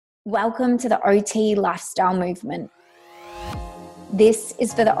Welcome to the OT lifestyle movement. This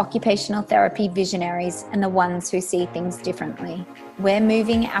is for the occupational therapy visionaries and the ones who see things differently. We're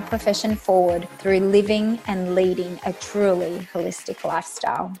moving our profession forward through living and leading a truly holistic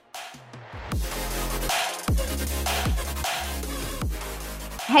lifestyle.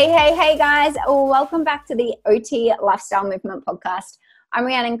 Hey guys, welcome back to the OT Lifestyle Movement podcast. I'm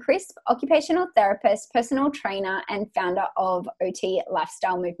Rhiannon Crisp, occupational therapist, personal trainer, and founder of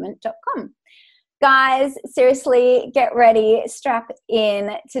OTLifestyleMovement.com. Guys, seriously, get ready, strap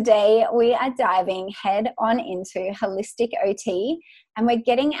in. Today, we are diving head on into holistic OT, and we're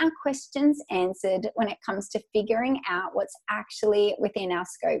getting our questions answered when it comes to figuring out what's actually within our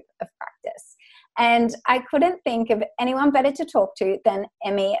scope of practice. And I couldn't think of anyone better to talk to than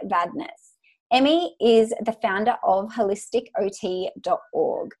Emmy Vadnais. Emmy is the founder of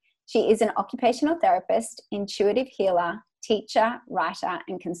holisticot.org. She is an occupational therapist, intuitive healer, teacher, writer,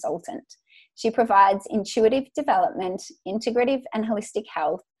 and consultant. She provides intuitive development, integrative and holistic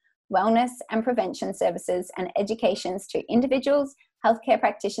health, wellness and prevention services, and educations to individuals, healthcare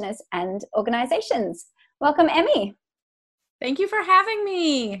practitioners, and organizations. Welcome, Emmy. Thank you for having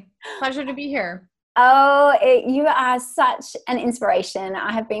me. Pleasure to be here. You are such an inspiration.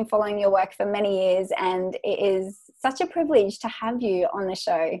 I have been following your work for many years, and it is such a privilege to have you on the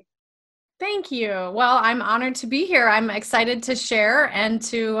show. Thank you. Well, I'm honored to be here. I'm excited to share and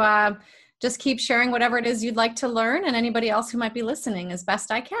to just keep sharing whatever it is you'd like to learn, and anybody else who might be listening as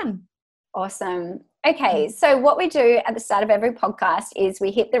best I can. Awesome. Okay, so what we do at the start of every podcast is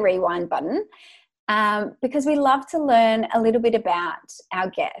we hit the rewind button because we love to learn a little bit about our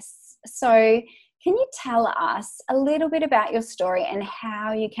guests. So can you tell us a little bit about your story and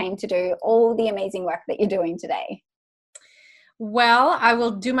how you came to do all the amazing work that you're doing today? Well, I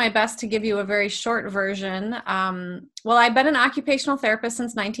will do my best to give you a very short version. Well, I've been an occupational therapist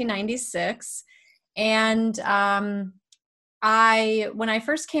since 1996. And when I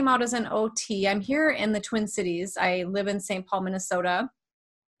first came out as an OT, I'm here in the Twin Cities. I live in St. Paul, Minnesota,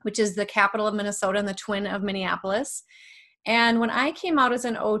 which is the capital of Minnesota and the twin of Minneapolis. And when I came out as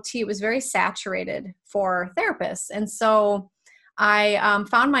an OT, it was very saturated for therapists. And so I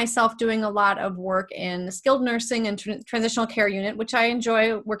found myself doing a lot of work in skilled nursing and transitional care unit, which I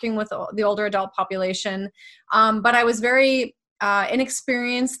enjoy working with the older adult population. But I was very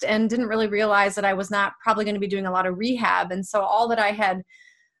inexperienced and didn't really realize that I was not probably going to be doing a lot of rehab. And so all that I had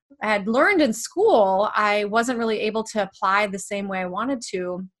learned in school, I wasn't really able to apply the same way I wanted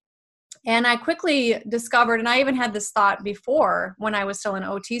to. And I quickly discovered, and I even had this thought before when I was still in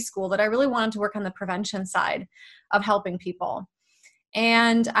OT school, that I really wanted to work on the prevention side of helping people.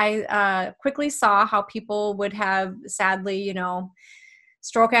 And I quickly saw how people would have, sadly,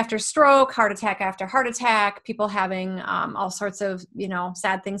 stroke after stroke, heart attack after heart attack, people having all sorts of,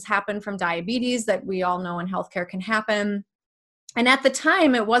 sad things happen from diabetes that we all know in healthcare can happen. And at the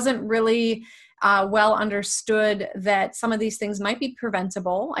time, it wasn't really well understood that some of these things might be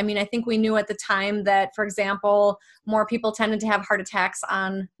preventable. I mean, I think we knew at the time that, for example, more people tended to have heart attacks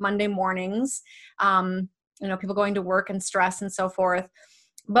on Monday mornings, people going to work and stress and so forth.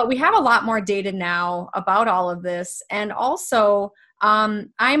 But we have a lot more data now about all of this. And also,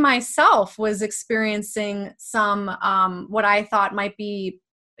 I myself was experiencing some what I thought might be,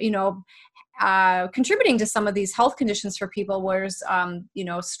 contributing to some of these health conditions for people, whereas,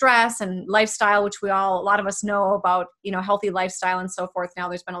 stress and lifestyle, which a lot of us know about, healthy lifestyle and so forth. Now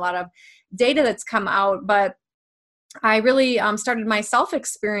there's been a lot of data that's come out, but I really started myself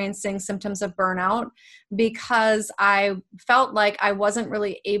experiencing symptoms of burnout because I felt like I wasn't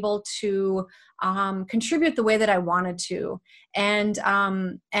really able to contribute the way that I wanted to. And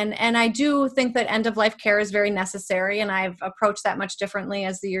I do think that end of life care is very necessary, and I've approached that much differently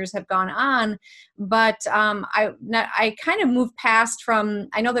as the years have gone on. But I kind of moved past from,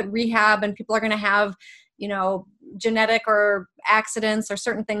 I know that rehab and people are going to have, genetic or accidents or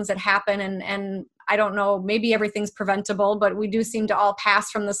certain things that happen, and I don't know, maybe everything's preventable, but we do seem to all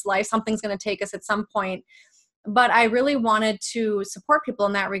pass from this life. Something's going to take us at some point. But I really wanted to support people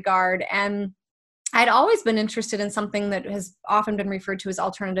in that regard. And I'd always been interested in something that has often been referred to as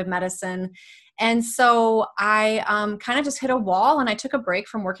alternative medicine. And so I kind of just hit a wall, and I took a break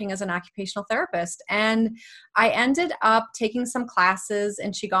from working as an occupational therapist. And I ended up taking some classes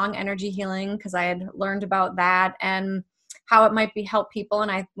in Qigong energy healing because I had learned about that and how it might help people.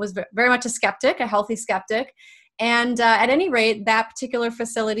 And I was very much a skeptic, a healthy skeptic. And at any rate, that particular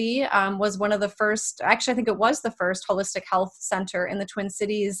facility was one of the first, actually I think it was the first holistic health center in the Twin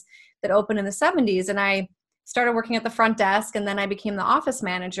Cities that opened in the 70s. And I started working at the front desk, and then I became the office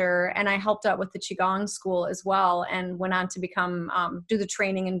manager, and I helped out with the Qigong school as well, and went on to become, do the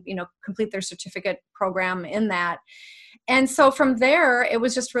training and, complete their certificate program in that. And so from there, it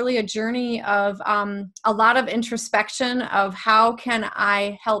was just really a journey of a lot of introspection of how can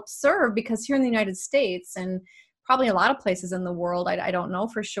I help serve, because here in the United States, and probably a lot of places in the world, I don't know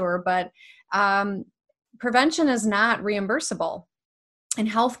for sure, but prevention is not reimbursable in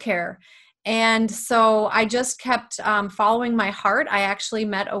healthcare. And so I just kept following my heart. I actually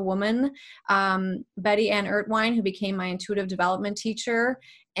met a woman, Betty Ann Ertwine, who became my intuitive development teacher.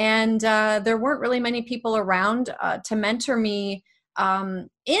 And there weren't really many people around to mentor me in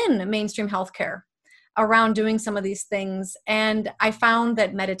mainstream healthcare around doing some of these things. And I found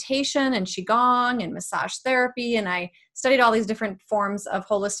that meditation and Qigong and massage therapy, and I studied all these different forms of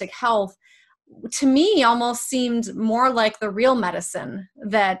holistic health, to me almost seemed more like the real medicine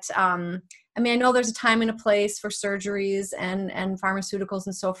that, I know there's a time and a place for surgeries and pharmaceuticals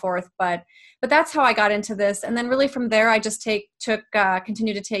and so forth, but that's how I got into this. And then really from there, I just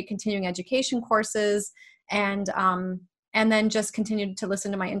continued to take continuing education courses, and then just continued to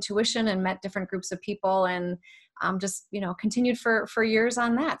listen to my intuition and met different groups of people, and just, continued for years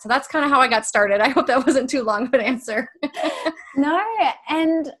on that. So that's kind of how I got started. I hope that wasn't too long of an answer. No,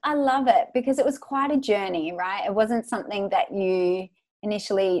 and I love it because it was quite a journey, right? It wasn't something that you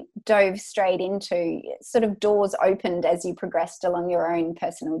initially dove straight into. Sort of doors opened as you progressed along your own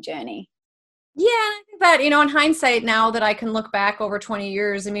personal journey. Yeah, I think that, in hindsight, now that I can look back over 20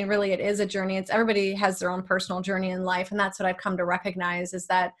 years, really it is a journey. Everybody has their own personal journey in life. And that's what I've come to recognize, is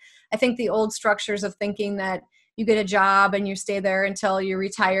that I think the old structures of thinking that you get a job and you stay there until you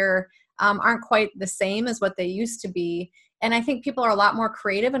retire aren't quite the same as what they used to be. And I think people are a lot more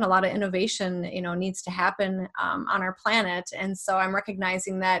creative, and a lot of innovation, needs to happen on our planet. And so I'm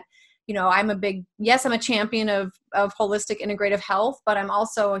recognizing that, I'm a champion of holistic integrative health, but I'm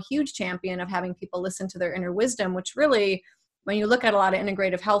also a huge champion of having people listen to their inner wisdom, which really, when you look at a lot of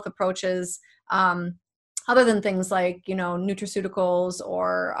integrative health approaches, other than things like, nutraceuticals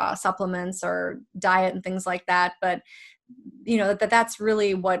or supplements or diet and things like that, but that's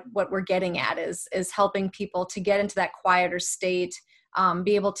really what we're getting at is helping people to get into that quieter state,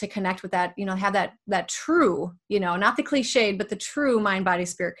 be able to connect with that, have that true, not the cliched, but the true mind, body,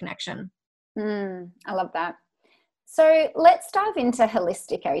 spirit connection. I love that. So let's dive into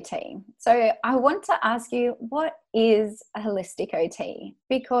holistic OT. So I want to ask you, what is a holistic OT?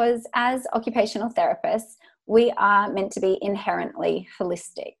 Because as occupational therapists, we are meant to be inherently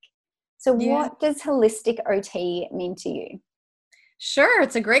holistic. So what does holistic OT mean to you? Sure.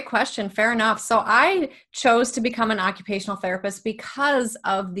 It's a great question. Fair enough. So I chose to become an occupational therapist because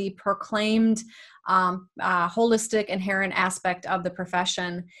of the proclaimed holistic inherent aspect of the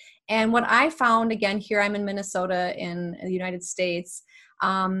profession. And what I found, again, here I'm in Minnesota in the United States,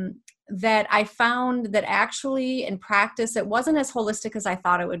 that I found that actually in practice, it wasn't as holistic as I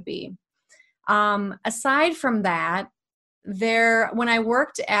thought it would be. Aside from that, when I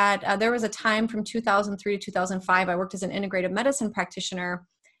worked at, there was a time from 2003 to 2005, I worked as an integrative medicine practitioner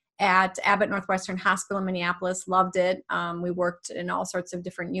at Abbott Northwestern Hospital in Minneapolis. Loved it. We worked in all sorts of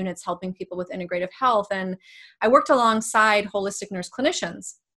different units helping people with integrative health. And I worked alongside holistic nurse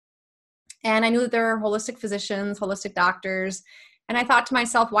clinicians. And I knew that there were holistic physicians, holistic doctors. And I thought to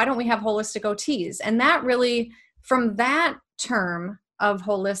myself, why don't we have holistic OTs? And that really, from that term of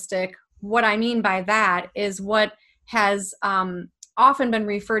holistic, what I mean by that is what has often been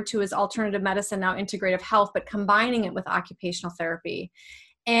referred to as alternative medicine, now integrative health, but combining it with occupational therapy.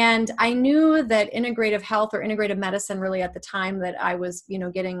 And I knew that integrative health or integrative medicine, really at the time that I was,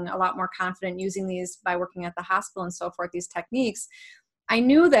 getting a lot more confident using these by working at the hospital and so forth, these techniques, I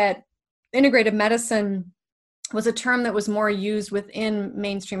knew that integrative medicine was a term that was more used within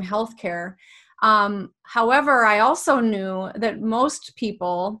mainstream healthcare. However, I also knew that most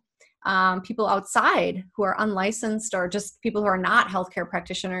people outside who are unlicensed or just people who are not healthcare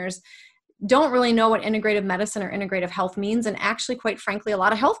practitioners don't really know what integrative medicine or integrative health means. And actually, quite frankly, a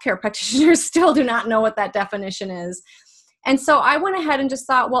lot of healthcare practitioners still do not know what that definition is. And so I went ahead and just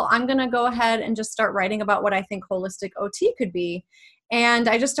thought, well, I'm going to go ahead and just start writing about what I think holistic OT could be. And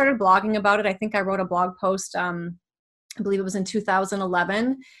I just started blogging about it. I think I wrote a blog post, I believe it was in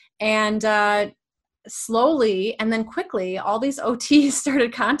 2011. And slowly and then quickly, all these OTs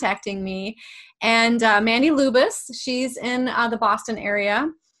started contacting me. And Mandy Lubis, she's in the Boston area.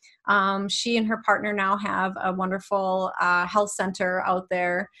 She and her partner now have a wonderful health center out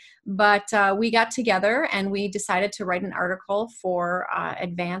there. But we got together and we decided to write an article for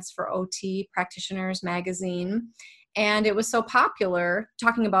Advance for OT Practitioners magazine. And it was so popular,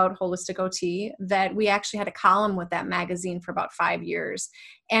 talking about holistic OT, that we actually had a column with that magazine for about 5 years.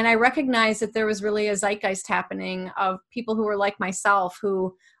 And I recognized that there was really a zeitgeist happening of people who were like myself,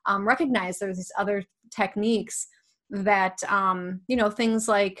 who recognized there's these other techniques that, things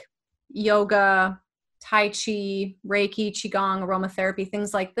like yoga, Tai Chi, Reiki, Qigong, aromatherapy,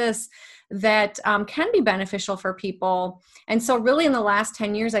 things like this, that can be beneficial for people. And so really in the last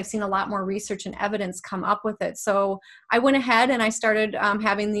 10 years, I've seen a lot more research and evidence come up with it. So I went ahead and I started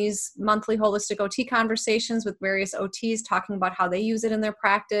having these monthly holistic OT conversations with various OTs, talking about how they use it in their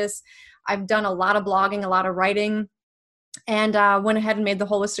practice. I've done a lot of blogging, a lot of writing, and went ahead and made the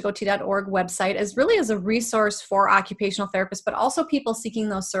holisticot.org website as a resource for occupational therapists, but also people seeking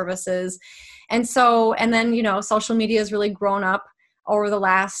those services. And then, social media has really grown up over the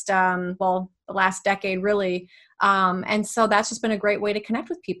last, the last decade, really. And so that's just been a great way to connect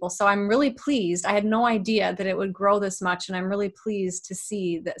with people. So I'm really pleased. I had no idea that it would grow this much. And I'm really pleased to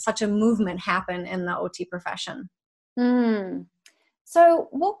see that such a movement happen in the OT profession. Mm. So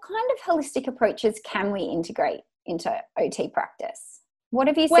what kind of holistic approaches can we integrate into OT practice? What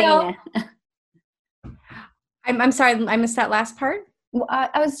have you seen? I'm sorry, I missed that last part.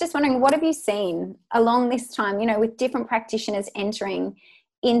 I was just wondering, what have you seen along this time, with different practitioners entering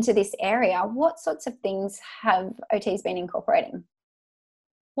into this area? What sorts of things have OTs been incorporating?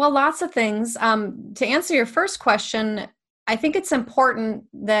 Well, lots of things. To answer your first question, I think it's important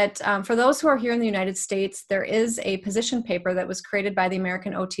that for those who are here in the United States, there is a position paper that was created by the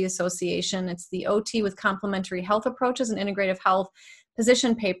American OT Association. It's the OT with Complementary Health Approaches and Integrative Health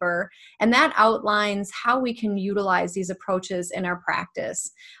position paper, and that outlines how we can utilize these approaches in our practice.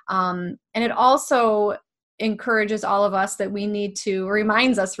 And it also encourages all of us that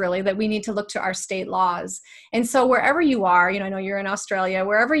reminds us really that we need to look to our state laws. And so wherever you are, I know you're in Australia,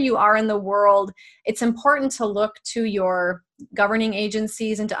 wherever you are in the world, it's important to look to your governing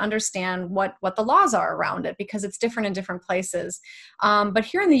agencies and to understand what the laws are around it, because it's different in different places. But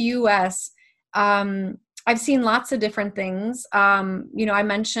here in the US, I've seen lots of different things. I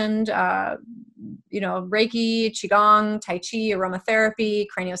mentioned, Reiki, Qigong, Tai Chi, aromatherapy,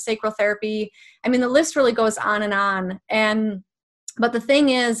 craniosacral therapy. I mean, the list really goes on and on. But the thing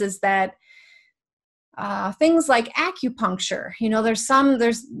is that things like acupuncture,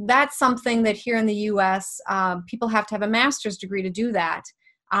 that's something that here in the U.S., people have to have a master's degree to do that.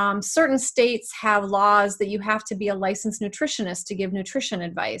 Certain states have laws that you have to be a licensed nutritionist to give nutrition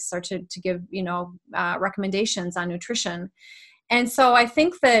advice or to give, recommendations on nutrition. And so I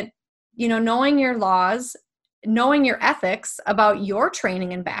think that, knowing your laws, knowing your ethics about your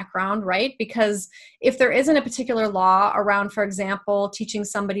training and background, right? Because if there isn't a particular law around, for example, teaching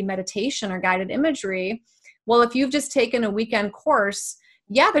somebody meditation or guided imagery, well, if you've just taken a weekend course,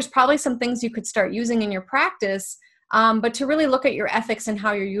 there's probably some things you could start using in your practice. But to really look at your ethics and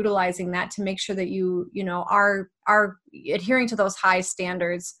how you're utilizing that to make sure that you are adhering to those high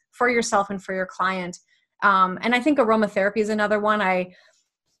standards for yourself and for your client. And I think aromatherapy is another one.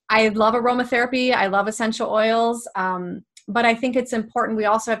 I love aromatherapy. I love essential oils. But I think it's important. We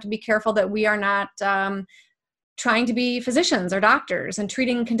also have to be careful that we are not trying to be physicians or doctors and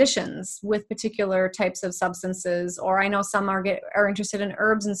treating conditions with particular types of substances, or I know some are interested in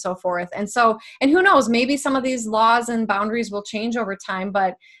herbs and so forth. And who knows, maybe some of these laws and boundaries will change over time,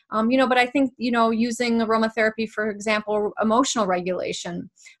 but I think, using aromatherapy, for example, emotional regulation,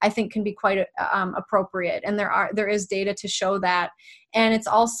 I think can be quite appropriate. And there is data to show that. And it's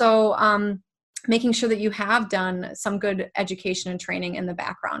also making sure that you have done some good education and training in the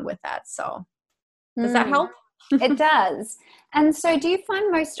background with that. So does that help? It does. And so do you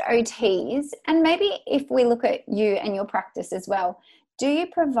find most OTs, and maybe if we look at you and your practice as well, do you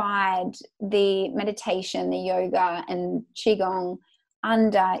provide the meditation, the yoga and Qigong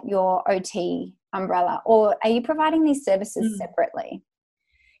under your OT umbrella, or are you providing these services separately?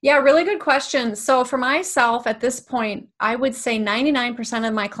 Yeah, really good question. So for myself at this point, I would say 99%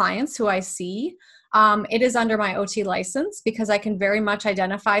 of my clients who I see, it is under my OT license, because I can very much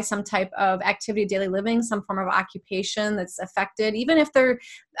identify some type of activity of daily living, some form of occupation that's affected. Even if they're,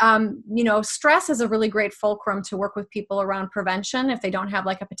 stress is a really great fulcrum to work with people around prevention if they don't have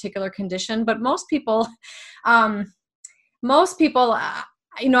like a particular condition. But most people, I'm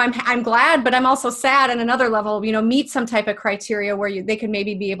glad, but I'm also sad on another level, meet some type of criteria where they could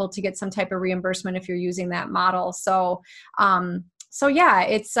maybe be able to get some type of reimbursement if you're using that model. So yeah,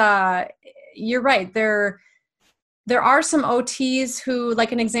 it's, you're right. there are some OTs who,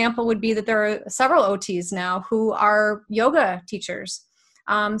 like an example would be that there are several OTs now who are yoga teachers.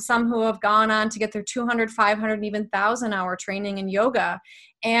 Some who have gone on to get their 200, 500, and even 1,000-hour training in yoga.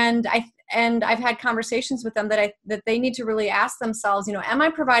 And I've had conversations with them that they need to really ask themselves, am I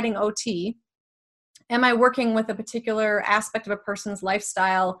providing OT? Am I working with a particular aspect of a person's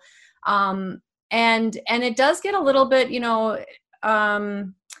lifestyle? And it does get a little bit,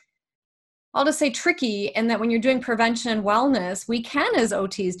 I'll just say tricky in that when you're doing prevention and wellness, we can as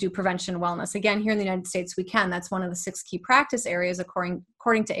OTs do prevention and wellness. Again, here in the United States, we can. That's one of the 6 key practice areas according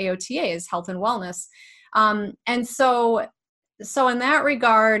to AOTA is health and wellness. And so in that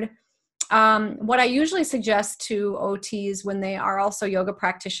regard, what I usually suggest to OTs when they are also yoga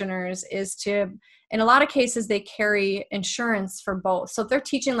practitioners is to, in a lot of cases, they carry insurance for both. So if they're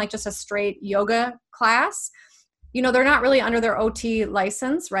teaching like just a straight yoga class, they're not really under their OT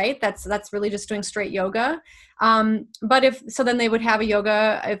license, right? That's really just doing straight yoga. But then they would have a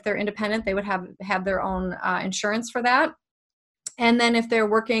yoga, if they're independent, they would have their own insurance for that. And then if they're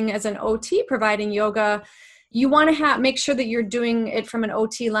working as an OT providing yoga, you want to make sure that you're doing it from an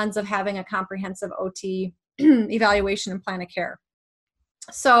OT lens of having a comprehensive OT evaluation and plan of care.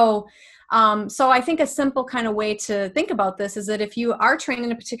 So I think a simple kind of way to think about this is that if you are trained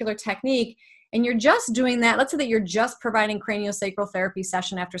in a particular technique, and you're just doing that, let's say that you're just providing craniosacral therapy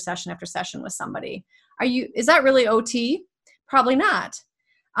session after session after session with somebody. Is that really OT? Probably not.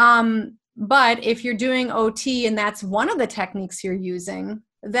 But if you're doing OT and that's one of the techniques you're using,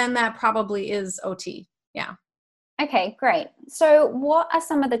 then that probably is OT. Yeah. Okay, great. So what are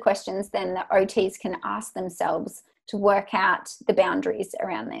some of the questions then that OTs can ask themselves to work out the boundaries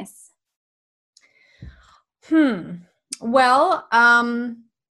around this? Well,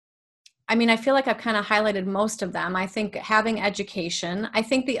 I feel like I've kind of highlighted most of them. I think having education. I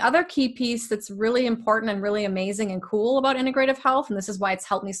think the other key piece that's really important and really amazing and cool about integrative health, and this is why it's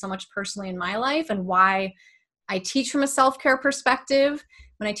helped me so much personally in my life and why I teach from a self-care perspective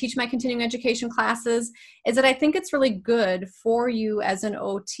when I teach my continuing education classes, is that I think it's really good for you as an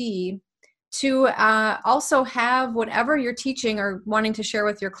OT to also have whatever you're teaching or wanting to share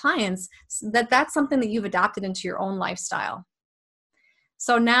with your clients, that's something that you've adopted into your own lifestyle.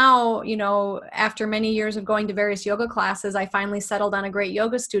 So now, after many years of going to various yoga classes, I finally settled on a great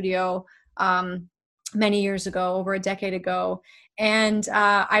yoga studio many years ago, over a decade ago. And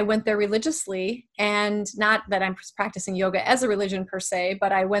I went there religiously, and not that I'm practicing yoga as a religion per se,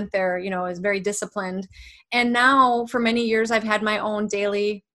 but I went there, as very disciplined. And now for many years, I've had my own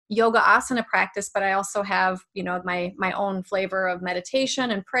daily yoga asana practice, but I also have, my own flavor of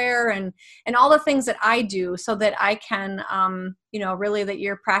meditation and prayer and all the things that I do so that I can, really that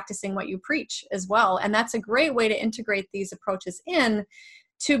you're practicing what you preach as well. And that's a great way to integrate these approaches in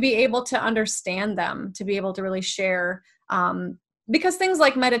to be able to understand them, to be able to really share, because things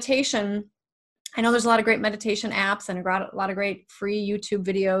like meditation, I know there's a lot of great meditation apps and a lot of great free YouTube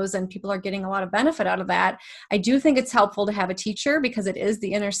videos, and people are getting a lot of benefit out of that. I do think it's helpful to have a teacher because it is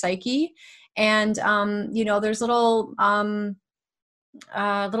the inner psyche. And, there's little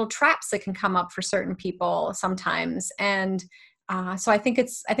traps that can come up for certain people sometimes. And so I think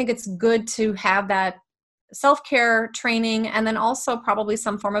it's good to have that self-care training, and then also probably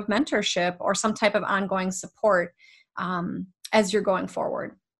some form of mentorship or some type of ongoing support as you're going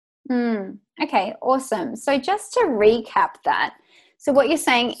forward. Okay, awesome. So just to recap that, so what you're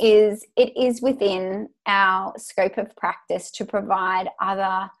saying is it is within our scope of practice to provide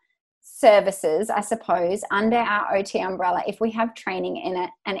other services, I suppose, under our OT umbrella if we have training in it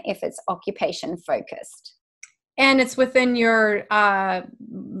and if it's occupation focused. And it's within your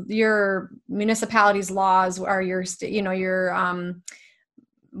municipality's laws or your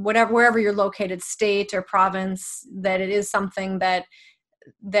wherever you're located, state or province, that it is something that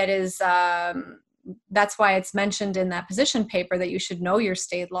is that's why it's mentioned in that position paper that you should know your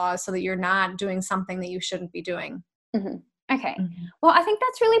state laws so that you're not doing something that you shouldn't be doing. Mm-hmm. Okay. Well, I think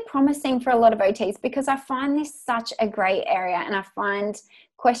that's really promising for a lot of OTs because I find this such a great area, and I find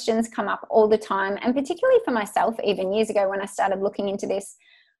questions come up all the time. And particularly for myself, even years ago when I started looking into this,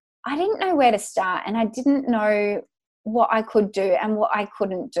 I didn't know where to start, and I didn't know what I could do and what I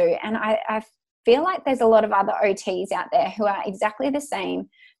couldn't do. And I feel like there's a lot of other OTs out there who are exactly the same,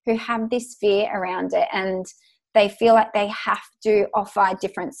 who have this fear around it, and they feel like they have to offer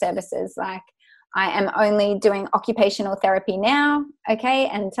different services. Like, I am only doing occupational therapy now, okay,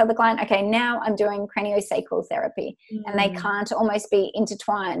 and tell the client, okay, now I'm doing craniosacral therapy, and they can't almost be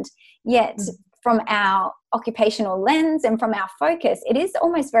intertwined. Yet from our occupational lens and from our focus, it is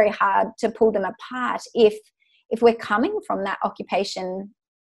almost very hard to pull them apart if we're coming from that occupation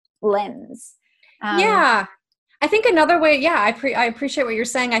lens. Yeah. I think another way, yeah, I appreciate what you're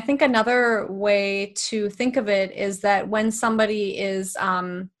saying. I think another way to think of it is that when somebody is,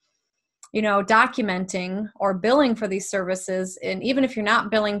 documenting or billing for these services, and even if you're not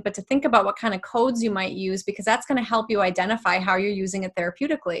billing, but to think about what kind of codes you might use, because that's going to help you identify how you're using it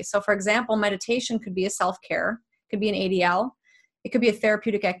therapeutically. So for example, meditation could be a self-care, could be an ADL, it could be a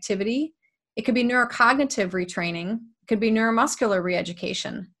therapeutic activity, it could be neurocognitive retraining, it could be neuromuscular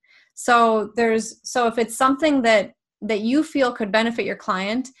reeducation. So if it's something that you feel could benefit your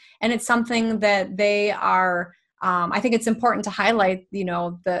client, and it's something that they are, I think it's important to highlight,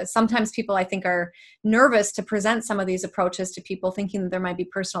 sometimes people I think are nervous to present some of these approaches to people, thinking that there might be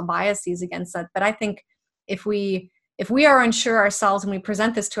personal biases against that. But I think if we are unsure ourselves when we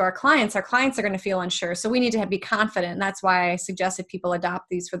present this to our clients are going to feel unsure. So we need to be confident. And that's why I suggested people adopt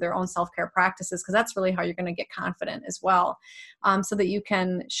these for their own self-care practices, because that's really how you're going to get confident as well. So that you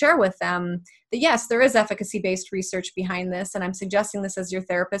can share with them that, yes, there is efficacy-based research behind this. And I'm suggesting this as your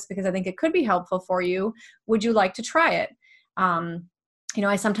therapist because I think it could be helpful for you. Would you like to try it?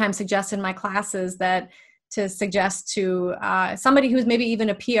 I sometimes suggest in my classes to suggest to somebody who's maybe even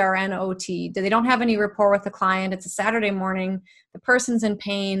a PRN OT, they don't have any rapport with the client. It's a Saturday morning. The person's in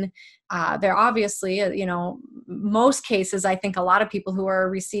pain. They're obviously, most cases, I think a lot of people who are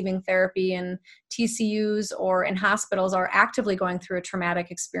receiving therapy in TCUs or in hospitals are actively going through a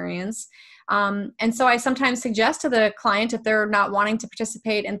traumatic experience. And so I sometimes suggest to the client, if they're not wanting to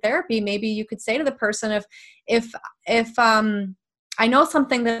participate in therapy, maybe you could say to the person, if I know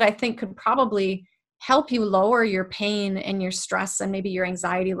something that I think could probably help you lower your pain and your stress and maybe your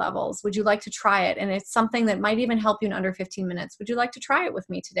anxiety levels. Would you like to try it? And it's something that might even help you in under 15 minutes. Would you like to try it with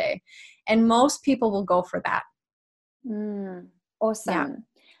me today? And most people will go for that. Awesome. Yeah.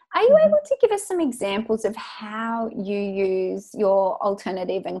 Are you able to give us some examples of how you use your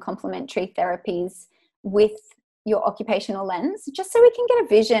alternative and complementary therapies with your occupational lens, just so we can get a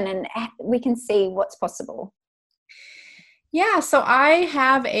vision and we can see what's possible? Yeah, so I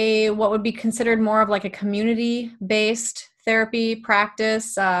have what would be considered more of like a community-based therapy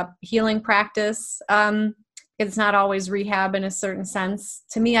practice, healing practice. It's not always rehab in a certain sense.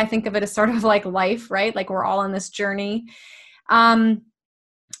 To me, I think of it as sort of like life, right? Like we're all on this journey. And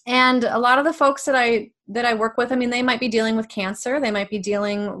a lot of the folks that I work with, they might be dealing with cancer. They might be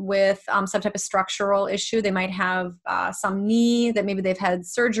dealing with some type of structural issue. They might have some knee that maybe they've had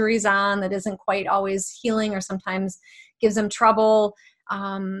surgeries on that isn't quite always healing, or sometimes gives them trouble.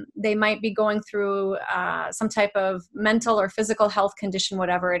 They might be going through some type of mental or physical health condition,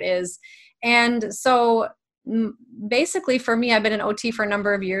 whatever it is. And so basically for me, I've been an OT for a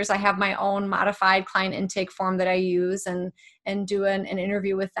number of years. I have my own modified client intake form that I use and do an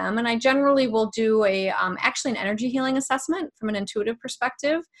interview with them. And I generally will do actually an energy healing assessment from an intuitive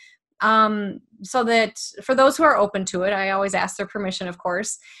perspective. So that for those who are open to it, I always ask their permission, of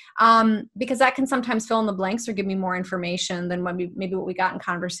course, because that can sometimes fill in the blanks or give me more information than maybe what we got in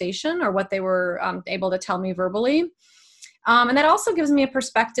conversation or what they were able to tell me verbally. And that also gives me a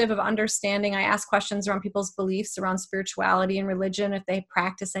perspective of understanding. I ask questions around people's beliefs around spirituality and religion, if they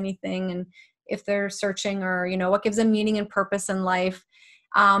practice anything, and if they're searching, or, what gives them meaning and purpose in life.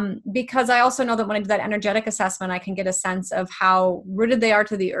 Because I also know that when I do that energetic assessment, I can get a sense of how rooted they are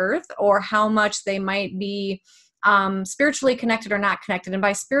to the earth, or how much they might be spiritually connected or not connected. And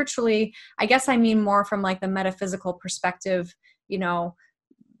by spiritually, I guess I mean more from like the metaphysical perspective,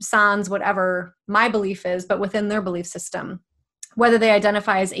 sans whatever my belief is, but within their belief system, whether they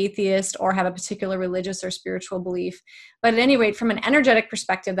identify as atheist or have a particular religious or spiritual belief. But at any rate, from an energetic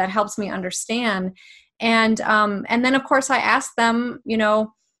perspective, that helps me understand. And then, of course, I ask them,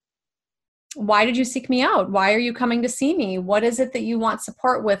 why did you seek me out? Why are you coming to see me? What is it that you want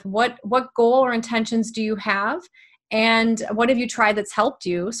support with? What goal or intentions do you have? And what have you tried that's helped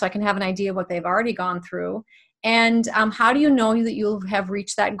you? So I can have an idea of what they've already gone through. And how do you know that you'll have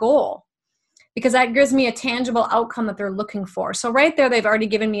reached that goal? Because that gives me a tangible outcome that they're looking for. So right there, they've already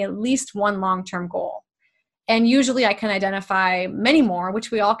given me at least one long-term goal. And usually I can identify many more,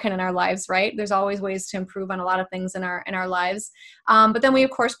 which we all can in our lives, right? There's always ways to improve on a lot of things in our lives. But then we, of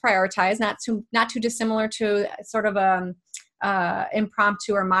course, prioritize, not too dissimilar to sort of a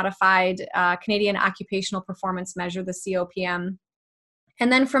impromptu or modified Canadian Occupational Performance Measure, the COPM.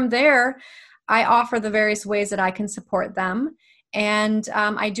 And then from there, I offer the various ways that I can support them. And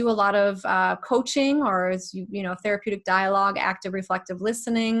I do a lot of coaching, or therapeutic dialogue, active reflective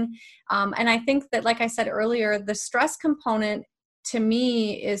listening. And I think that, like I said earlier, the stress component to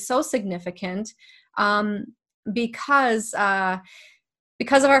me is so significant because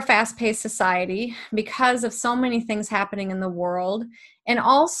because of our fast-paced society, because of so many things happening in the world. And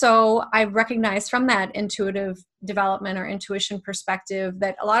also, I recognize from that intuitive development or intuition perspective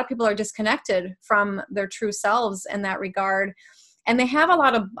that a lot of people are disconnected from their true selves in that regard. And they have a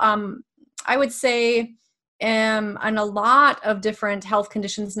lot of, I would say, and a lot of different health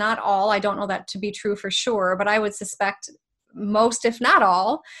conditions, not all, I don't know that to be true for sure, but I would suspect most, if not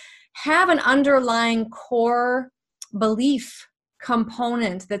all, have an underlying core belief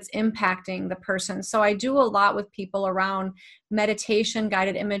component that's impacting the person. So I do a lot with people around meditation,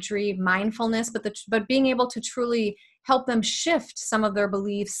 guided imagery, mindfulness, but being able to truly help them shift some of their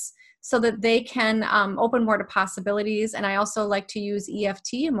beliefs so that they can open more to possibilities. And I also like to use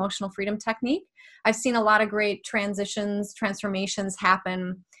EFT, emotional freedom technique. I've seen a lot of great transformations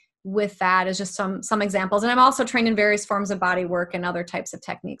happen with that as just some examples. And I'm also trained in various forms of body work and other types of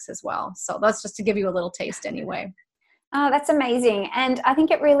techniques as well. So that's just to give you a little taste anyway. Oh, that's amazing. And I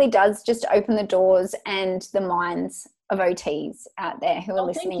think it really does just open the doors and the minds of OTs out there who are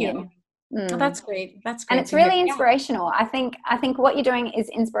listening in. Oh, that's great. That's great. And it's really inspirational. Yeah. I think what you're doing is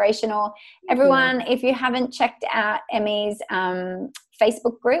inspirational. Everyone, if you haven't checked out Emmy's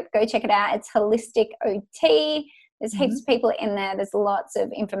Facebook group, go check it out. It's Holistic OT. There's heaps of people in there. There's lots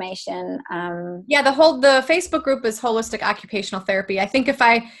of information. The Facebook group is Holistic Occupational Therapy. I think if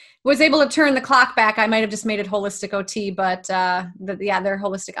I was able to turn the clock back, I might have just made it Holistic OT, but they're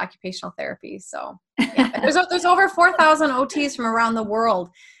Holistic Occupational Therapy. So there's over 4,000 OTs from around the world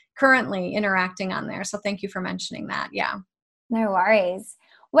currently interacting on there. So thank you for mentioning that. Yeah. No worries.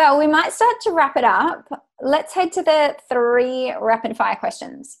 Well, we might start to wrap it up. Let's head to the 3 rapid fire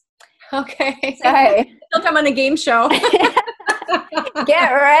questions. Okay. So like I'm on a game show.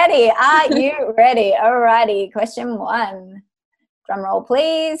 Get ready. Are you ready? Alrighty. Question 1. Drum roll,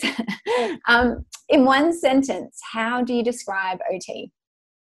 please. In one sentence, how do you describe OT?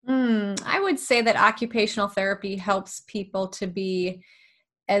 I would say that occupational therapy helps people to be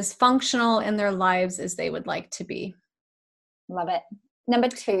as functional in their lives as they would like to be. Love it. Number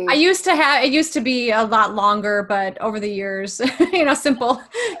 2. It used to be a lot longer, but over the years, simple.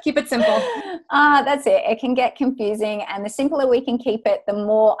 Keep it simple. That's it. It can get confusing, and the simpler we can keep it, the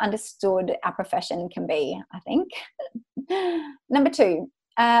more understood our profession can be, I think. Number 2.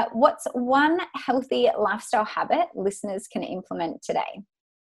 What's one healthy lifestyle habit listeners can implement today?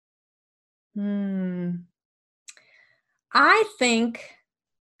 I think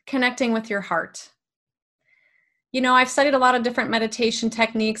connecting with your heart. I've studied a lot of different meditation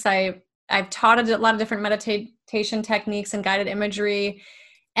techniques. I've taught a lot of different meditation techniques and guided imagery.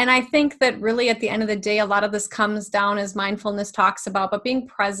 And I think that really at the end of the day, a lot of this comes down, as mindfulness talks about, but being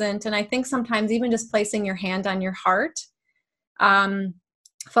present. And I think sometimes even just placing your hand on your heart,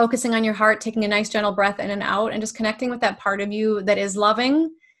 focusing on your heart, taking a nice gentle breath in and out, and just connecting with that part of you that is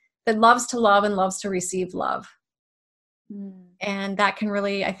loving, that loves to love and loves to receive love. And that can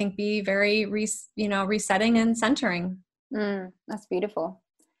really, I think, be very, resetting and centering. That's beautiful.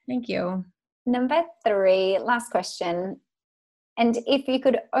 Thank you. Number 3, last question. And if you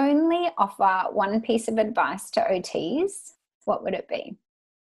could only offer one piece of advice to OTs, what would it be?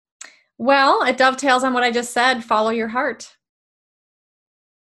 Well, it dovetails on what I just said. Follow your heart.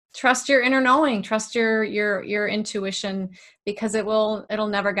 Trust your inner knowing, trust your intuition, because it'll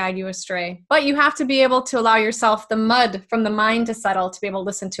never guide you astray. But you have to be able to allow yourself the mud from the mind to settle, to be able to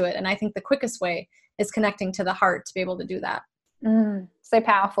listen to it. And I think the quickest way is connecting to the heart to be able to do that. So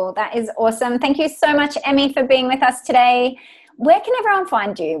powerful. That is awesome. Thank you so much, Emmy, for being with us today. Where can everyone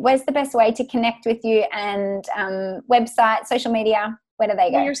find you? Where's the best way to connect with you? And website, social media? Where do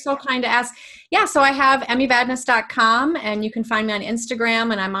they go? You're so kind to ask. Yeah, so I have emmyvadnais.com, and you can find me on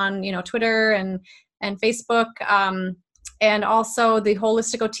Instagram, and I'm on Twitter and Facebook, and also the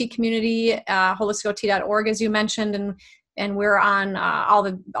Holistic OT community, holisticot.org, as you mentioned, and we're on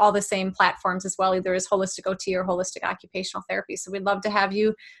all the same platforms as well, either as Holistic OT or Holistic Occupational Therapy. So we'd love to have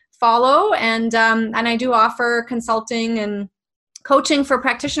you follow, and I do offer consulting and coaching for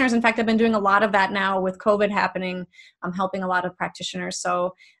practitioners. In fact, I've been doing a lot of that now with COVID happening. I'm helping a lot of practitioners.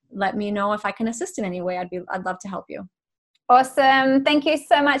 So let me know if I can assist in any way. I'd love to help you. Awesome. Thank you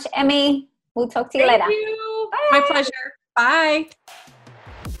so much, Emmy. We'll talk to you later. Thank you. Bye. My pleasure. Bye.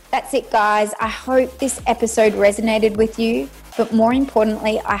 That's it, guys. I hope this episode resonated with you, but more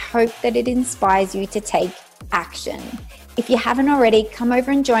importantly, I hope that it inspires you to take action. If you haven't already, come over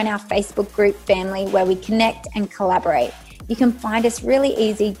and join our Facebook group family where we connect and collaborate. You can find us really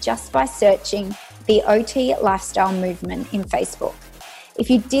easy just by searching the OT Lifestyle Movement in Facebook. If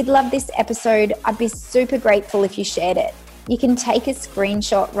you did love this episode, I'd be super grateful if you shared it. You can take a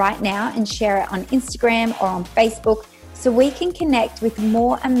screenshot right now and share it on Instagram or on Facebook so we can connect with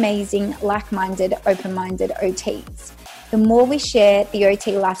more amazing, like-minded, open-minded OTs. The more we share the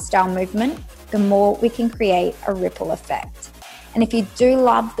OT lifestyle movement, the more we can create a ripple effect. And if you do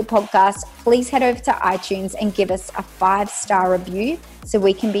love the podcast, please head over to iTunes and give us a 5-star review so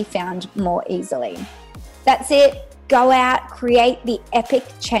we can be found more easily. That's it. Go out, create the epic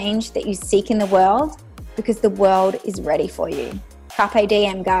change that you seek in the world, because the world is ready for you. Carpe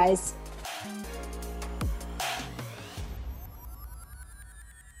diem, guys.